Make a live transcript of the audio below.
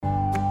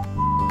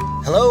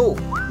Hello,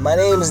 my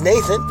name is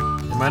Nathan.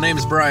 And my name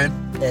is Brian.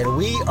 And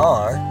we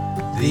are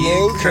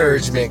the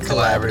Encouragement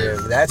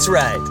Collaborative. That's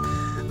right.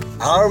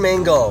 Our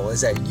main goal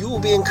is that you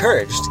will be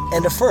encouraged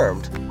and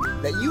affirmed,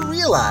 that you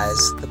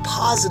realize the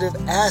positive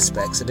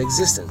aspects of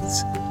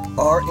existence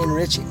are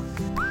enriching.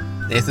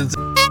 Nathan's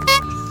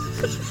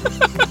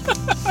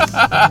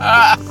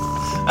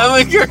I'm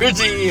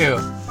encouraging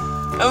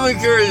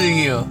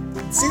you.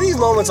 See these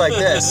moments like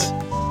this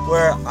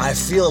where I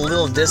feel a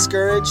little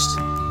discouraged,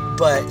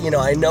 but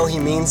I know he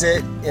means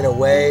it in a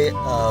way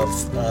of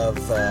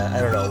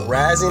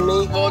razzing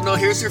me. Well, no,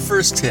 here's your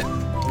first tip.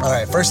 All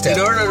right, first tip.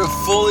 In order to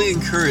fully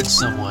encourage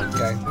someone,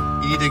 okay,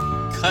 you need to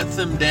cut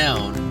them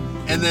down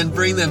and then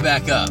bring them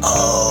back up.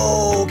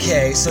 Oh,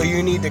 okay, so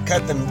you need to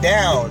cut them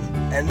down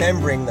and then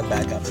bring them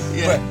back up.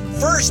 Yeah. But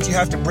first you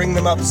have to bring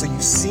them up so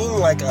you seem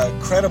like a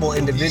credible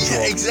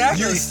individual. Yeah,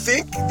 exactly. You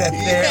think that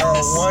they are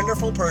a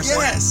wonderful person.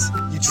 Yes.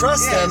 You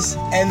trust them,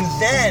 and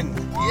then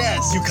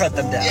you cut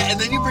them down. Yeah, and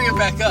then you bring them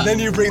back up. Then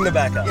you bring them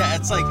back up. Yeah,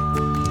 it's like,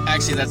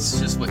 actually, that's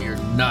just what you're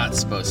not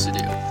supposed to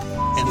do.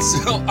 And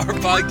so our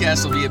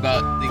podcast will be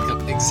about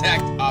the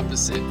exact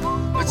opposite.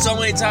 But so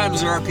many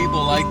times there are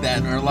people like that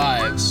in our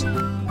lives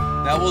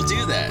that will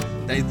do that.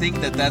 They think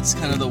that that's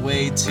kind of the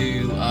way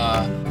to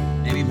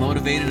maybe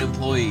motivate an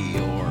employee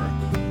or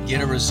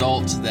get a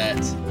result that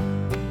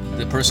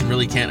the person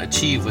really can't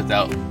achieve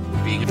without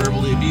being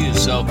verbally abused.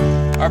 So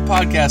our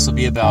podcast will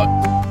be about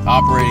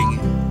operating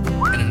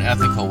in an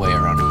ethical way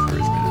around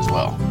encouragement as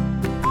well.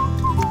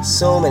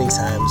 So many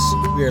times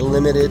we are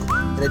limited,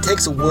 and it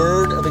takes a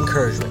word of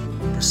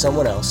encouragement for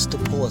someone else to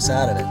pull us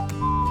out of it.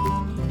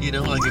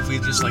 Like if we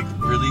just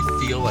really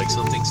feel like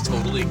something's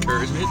totally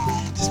encouragement,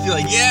 just be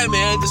like, yeah,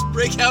 man, just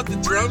break out the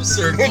drum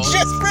circle.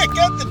 Just break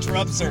out the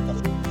drum circle.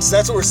 So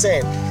that's what we're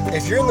saying.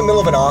 If you're in the middle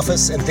of an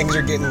office and things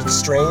are getting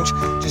strange,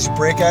 just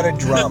break out a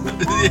drum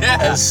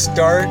and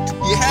start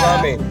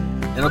drumming.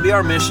 It'll be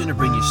our mission to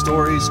bring you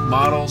stories,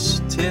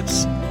 models,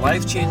 tips,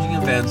 life-changing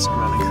events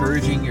around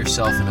encouraging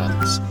yourself and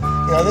others.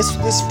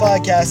 This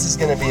podcast is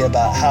going to be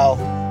about how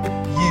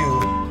you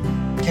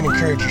can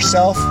encourage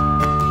yourself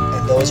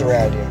and those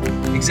around you.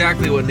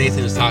 Exactly what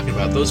Nathan was talking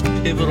about, those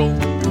pivotal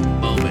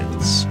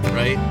moments,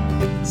 right?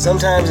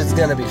 Sometimes it's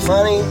going to be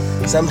funny,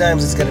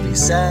 sometimes it's going to be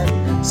sad,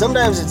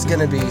 sometimes it's going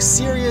to be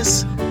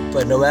serious,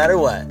 but no matter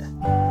what,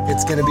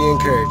 it's going to be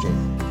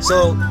encouraging.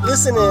 So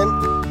listen in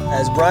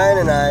as Brian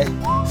and I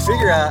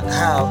figure out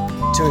how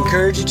to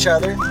encourage each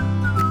other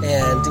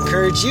and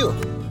encourage you.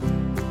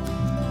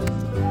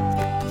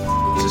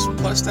 Just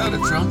bust out a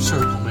drum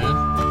circle,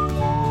 man.